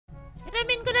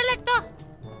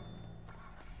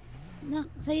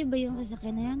Sa'yo ba yung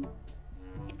sasakyan na yan?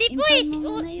 Hindi po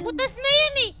eh. Butas na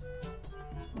yan eh.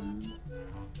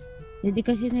 Hindi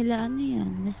kasi nila ano yan.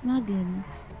 Mas magil.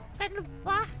 Ano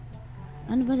ba?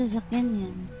 Ano ba sasakyan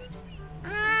yan?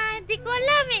 Hindi ko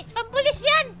alam eh. Pampulis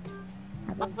yan.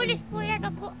 Pampulis po yan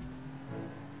po.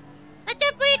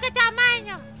 Nandiyan po yung kasama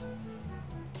nyo.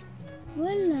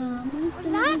 Wala. Malis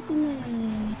talaga sila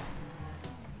eh.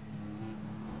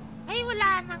 Ay, wala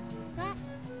nang gas.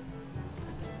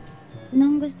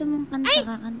 Nung gusto mong kanta,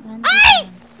 kakantahan. Ay!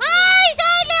 Ay!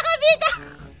 Sala ka, bida!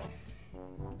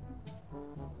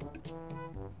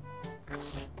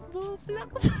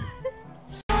 Bublox.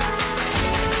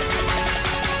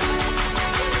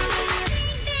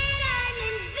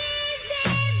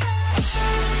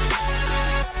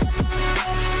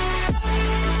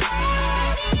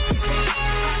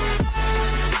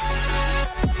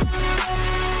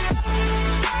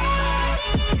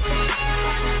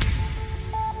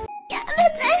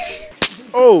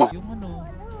 Oh! Yung ano?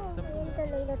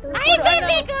 Ay,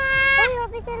 baby ko! Uy,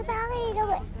 officer sa akin.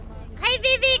 Hi,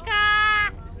 baby ko!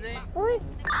 Uy!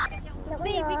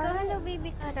 Baby ko, hello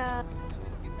baby ka.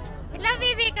 Hello,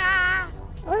 baby ko!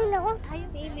 Uy, naku. Ay,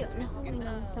 baby. Naku,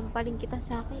 sampalin kita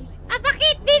sa akin.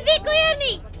 Bakit? Baby ko yan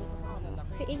eh!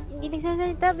 Hindi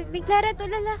nagsasalita. Biglara,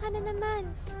 tulala ka na naman.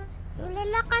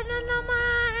 Tulala ka na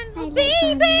naman! Hello,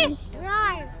 Baby! mami.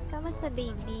 Right! Tama sa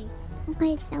baby.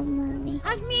 Okay lang, mami.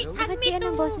 Hug me Bakit yan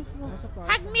ang too! boses mo?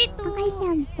 Hug me too! Okay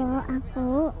lang po, ako.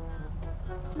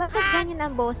 Bakit ganyan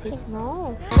ang boses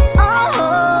mo? I'm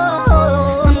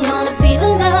gonna be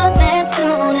the love that's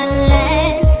gonna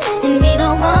last and be the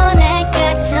one that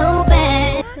got so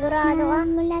bad. Sigurado ka?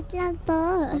 Mulat lang po.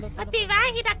 O diba?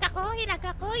 Hinag ako.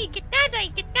 Ikit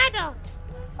ka no.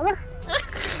 Aba.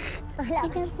 Wala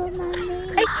ka po, mami.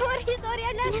 Ay, sorry,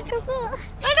 Alaska po.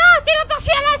 Ano? Sinapak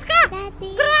si Alaska! Dati.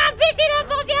 Grabe!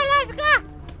 Sinapak si Alaska!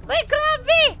 Uy,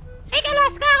 grabe! Ay,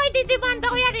 Alaska! Ako, ididimanda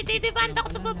ko yan. Ididimanda ko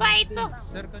itong babae ito.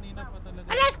 Sir, kanina pa talaga.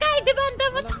 Alaska, ididimanda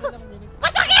mo ito.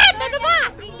 Masakit! Ano ba?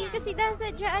 Hindi kasi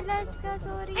nasadya, Alaska.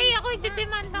 Sorry. Ay, ako,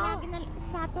 ididimanda ko.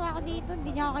 Kato ako dito, hindi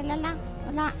niya ako kilala.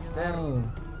 Wala.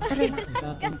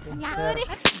 Sorry.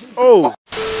 Oh!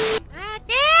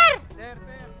 Sir!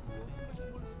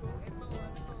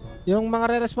 Yung mga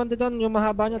re-responde doon, yung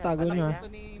mahaba nyo, tago nyo ha.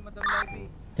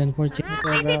 10-4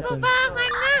 Pwede po ba ang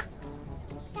ano?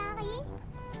 Sa akin?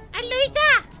 Luisa!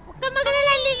 Huwag ka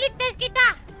maglala, liligtas kita!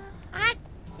 At,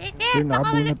 sir,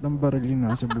 Nakabunot ng baril yung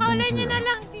nasa bubong pakawalan nyo na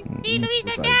lang si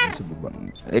Luisa, sir!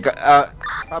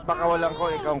 Papakawalan ko,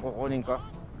 ikaw ang kukunin ko.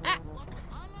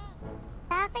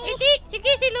 Sa akin? Hindi,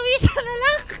 sige, si Luisa na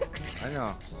lang! Ano?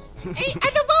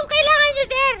 Ano ba ang kailangan nyo,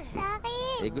 sir? Sa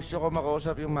akin? Gusto ko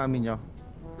makausap yung mami nyo.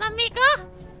 Mami ko?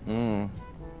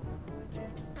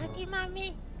 Si Mami.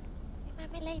 Si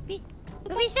Mami Laibi.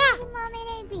 Luisa! Si Mami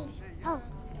Lady. Oh,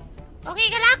 Okay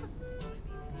ka lang?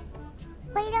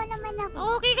 bayro naman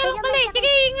ako. Okay ka lang pala eh.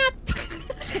 Sige, ingat!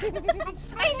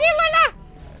 Ay, di wala!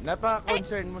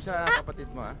 Napaka-concern mo sa kapatid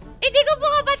mo ah. Hindi ko po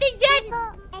kapatid dyan!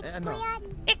 Ex ko ano? yan.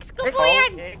 Ex ko po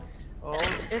yan! Ex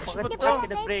mo Di to? ba,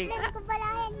 best friend ko pala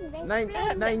yan. Best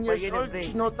friend. 9 years old,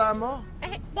 sinota mo?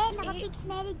 Hindi, naka-fix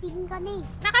marriage din kami.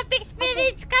 Naka-fix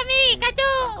marriage kami! Kaso,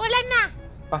 wala na!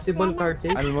 Possible car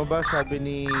chase? Alam mo ba, sabi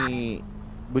ni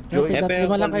Butjoy,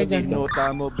 Lima lang kayo dyan. sinota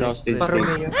mo, best friend.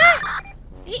 Parumeo.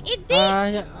 Hindi!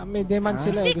 May demand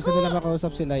sila eh. Gusto nila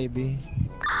makausap si Libby.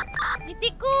 Hindi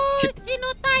ko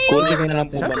sinutayo! Kunin na lang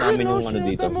po ba Sabi namin mo, yung ano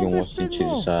dito, sinundan mo, yung best friend hostage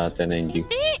mo. sa 1090?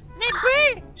 Hindi! Never!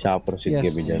 Siya proceed Yes.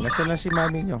 kami dyan. Nasaan na si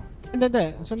mami nyo? Hindi.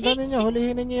 Sundan ninyo,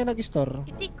 hulihin ninyo yung nag-store.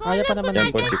 Hindi ko Kaya alam pa kung naman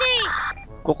nandiyan yan. siya eh!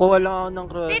 Kukuha lang ako ng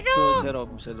Pero-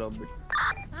 sa Robert.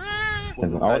 Ah, Ako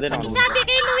din ako. sabi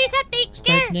kay Luisa, take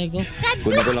care! Nego. God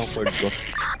Kunin ko bless! lang Ford ko.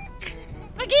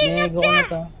 Mag-iingat siya!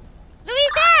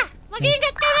 Luisa!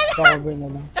 Mag-iingat ka na lang! Cover na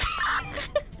lang.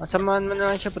 Samahan mo na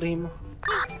lang siya, primo.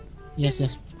 Yes.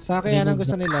 Sa akin yan ang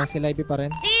gusto nila, si Libby pa rin.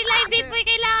 Si Libby po yung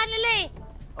kailangan nila eh!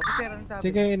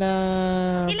 Sige,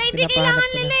 Si Libby kailangan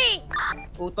nila eh!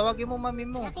 Tawagin mo mami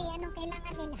mo. Kasi anong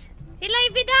kailangan nila? Si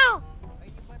Libby daw!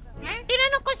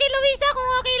 Tinanong ko si Luisa kung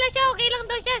okay lang siya, okay lang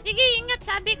daw siya. Sige, ingat,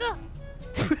 sabi ko.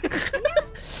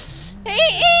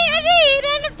 Ano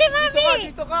hinanap si Mami?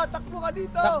 Dito ka! Takbo ka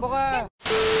dito!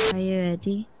 Are you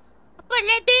ready? Apo,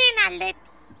 ready na, let.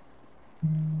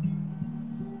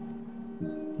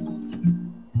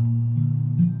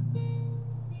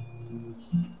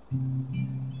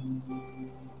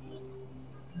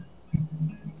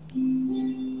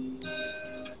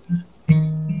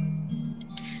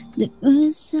 The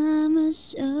first time I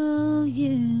saw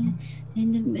you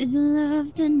in the middle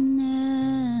of the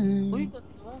night,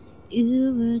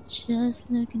 you would just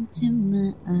look into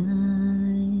my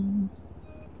eyes.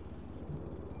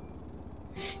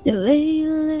 The way you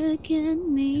look at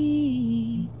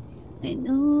me, I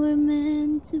know we're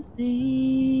meant to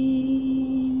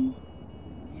be.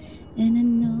 And I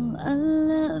know I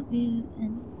love you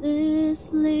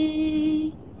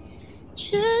endlessly.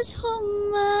 Just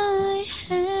hold my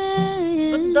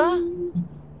hand.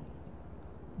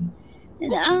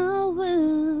 And I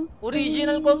will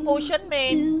Original composition,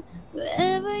 man. to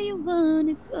wherever you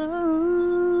wanna go.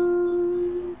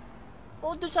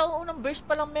 Oh, doon sa unang verse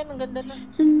pa lang, men. Ang ganda na.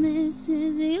 I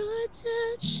misses your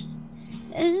touch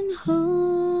and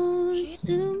hold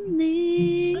to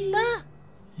me. Ganda.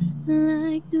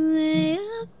 Like the way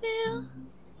I feel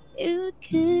you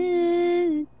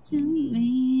care to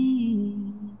me.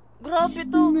 Grabe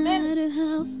No to, men. matter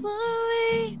how far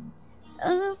we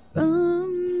are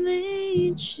from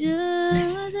each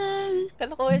other,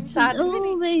 Kalokohan sa just atin, men.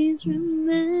 always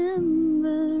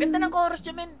remember Ganda ng chorus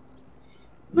niya, men.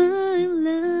 my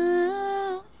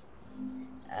love.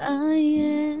 I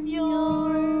am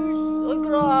Yours. Uy,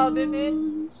 grabe,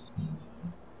 men.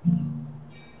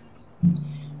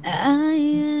 I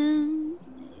am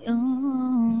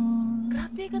yours.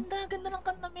 Grabe, ganda. Ganda ng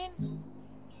kanta, men.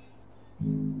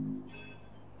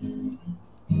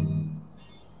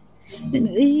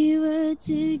 When we were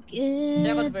Second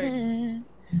together, verse.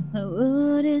 my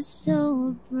world is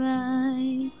so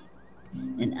bright,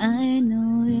 and I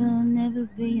know we'll never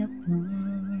be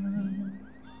apart.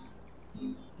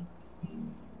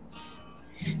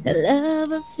 The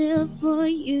love I feel for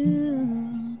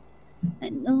you, I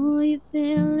know you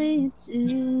feel it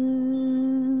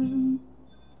too.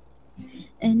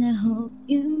 And I hope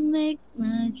you make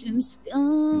my dreams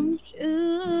come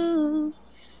true.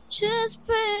 Just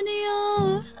spread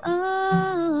your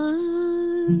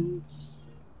arms,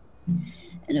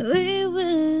 and we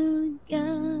will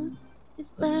go to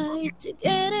fly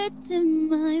together to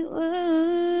my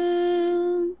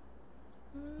world.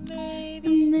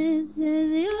 Maybe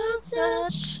Misses your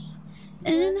touch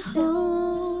and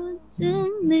hold to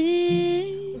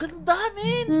me. ganda,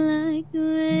 men. Like the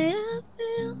way I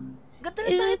feel Ganda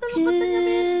ng you title ng kanta niya, men.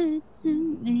 care to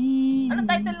me. Anong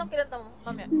title ng kinanta mo,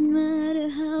 mamaya? No matter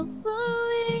how far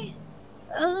we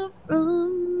are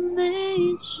from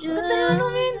each Ganda ng ano,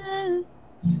 men. other,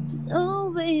 just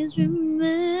always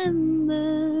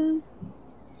remember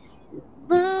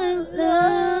my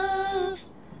love.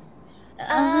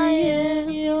 I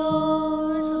am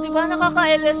yours. So, di ba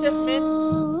nakaka-LSS, men?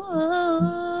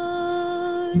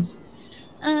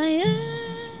 I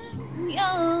am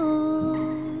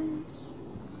yours.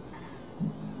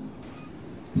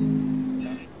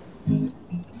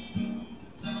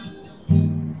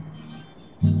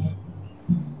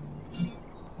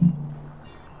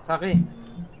 Saki.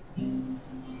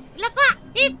 Wala pa!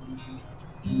 Sip!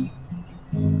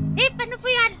 Sip, ano po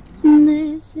yan?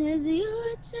 Misses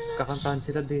your touch Kakantahan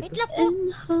sila dito. Wait lang po.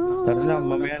 and hold Tara na,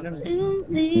 mamaya na. to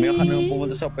Mamaya ka nang me.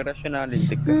 pumunta sa operasyon na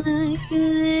lintik ka. Like the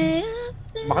way I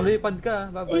feel Makalipad ka.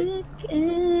 Bye-bye. you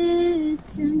care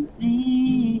to me.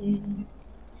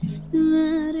 No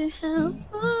matter how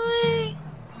far we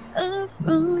are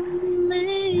from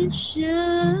each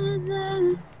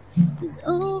other, just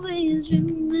always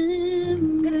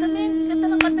remember Ganda, men. Ganda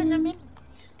ng kanta niya, men.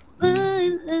 my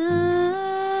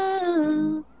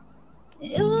love.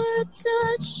 Your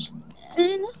touch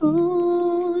and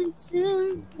hold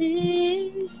to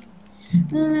me.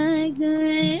 Like the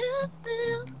way I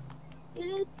feel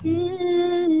you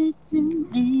care to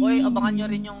me. Hoy, abangan nyo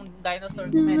rin yung dinosaur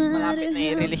ko, men. Malapit na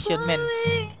i-release yun, men.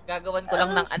 Gagawan ko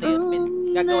lang ng ano yun, men.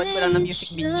 Gagawan ko lang ng music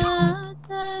video.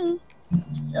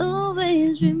 Just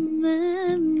always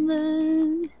remember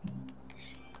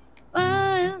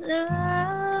my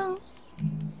love.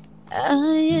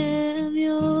 I am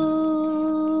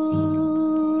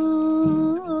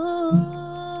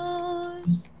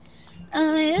yours.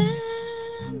 I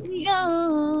am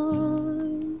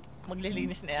yours.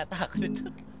 Maglilinis na yata ako nito.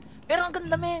 Pero ang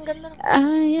ganda, men. Ganda ng...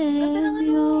 I Ganda ng am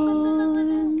ano, ganda ng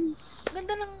ano. yours.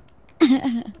 Ganda ng...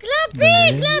 Grabe!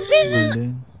 Grabe na!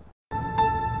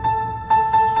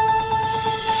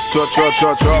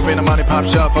 Drop in the money pop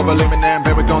shop for a living and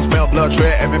baby gon' smell blood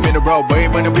tread every minute road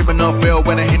wave when the people don't feel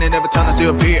when I hit it every time I see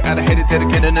a appear I done hit it to the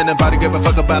cannon and nobody give a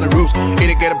fuck about the rules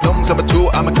eat it get a plums up a two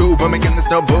I'm a cool but making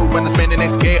this no boo when I spend the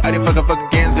next scared I didn't fuck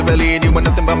again so really you want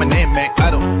nothing but my name man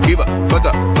I don't give a fuck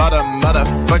about a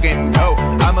motherfucking hoe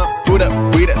I'm a Buddha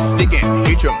with a stick and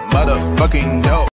hit your motherfucking dough